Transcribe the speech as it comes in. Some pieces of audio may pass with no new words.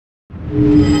You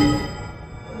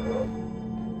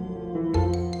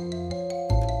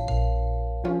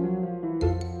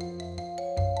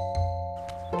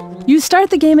start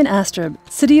the game in Astrub,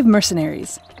 City of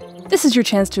Mercenaries. This is your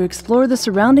chance to explore the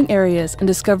surrounding areas and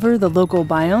discover the local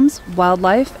biomes,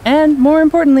 wildlife, and, more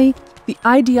importantly, the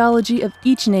ideology of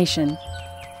each nation.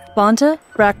 Bonta,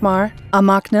 Brakmar,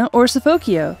 Amakna, or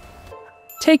Sophokio.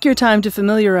 Take your time to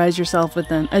familiarize yourself with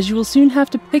them, as you will soon have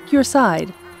to pick your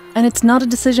side, and it's not a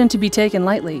decision to be taken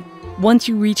lightly. Once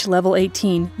you reach level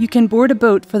 18, you can board a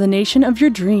boat for the nation of your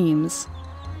dreams.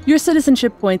 Your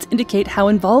citizenship points indicate how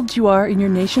involved you are in your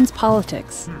nation's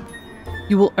politics.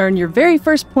 You will earn your very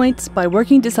first points by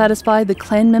working to satisfy the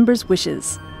clan members'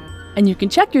 wishes, and you can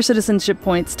check your citizenship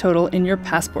points total in your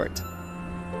passport.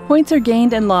 Points are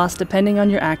gained and lost depending on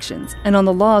your actions and on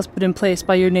the laws put in place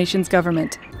by your nation's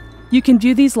government. You can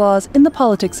view these laws in the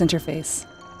Politics interface.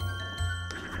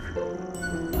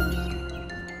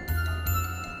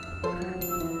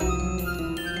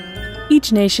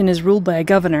 Each nation is ruled by a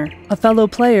governor, a fellow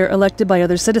player elected by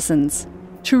other citizens.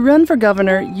 To run for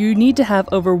governor, you need to have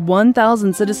over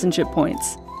 1,000 citizenship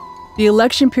points. The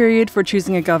election period for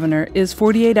choosing a governor is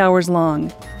 48 hours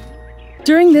long.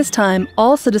 During this time,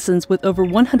 all citizens with over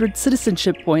 100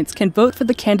 citizenship points can vote for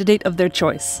the candidate of their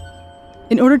choice.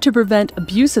 In order to prevent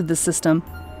abuse of this system,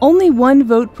 only one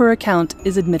vote per account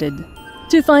is admitted.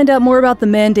 To find out more about the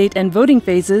mandate and voting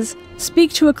phases,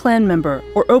 speak to a clan member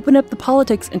or open up the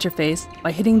Politics interface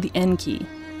by hitting the N key.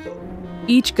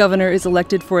 Each governor is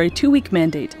elected for a 2-week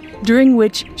mandate, during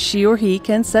which she or he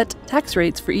can set tax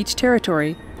rates for each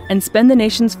territory and spend the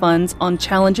nation's funds on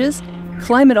challenges,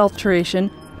 climate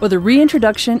alteration, or the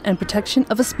reintroduction and protection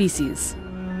of a species.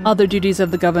 Other duties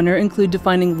of the governor include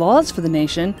defining laws for the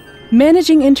nation,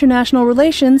 managing international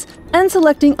relations, and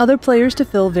selecting other players to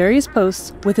fill various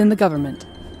posts within the government.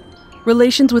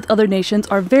 Relations with other nations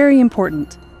are very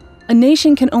important. A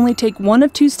nation can only take one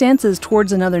of two stances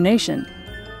towards another nation.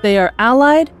 They are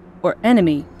allied or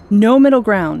enemy, no middle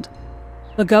ground.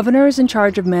 The governor is in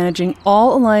charge of managing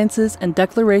all alliances and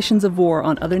declarations of war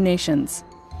on other nations.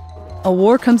 A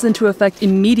war comes into effect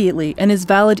immediately and is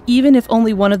valid even if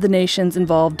only one of the nations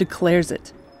involved declares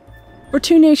it. For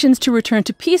two nations to return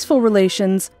to peaceful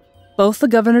relations, both the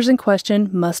governors in question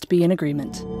must be in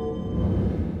agreement.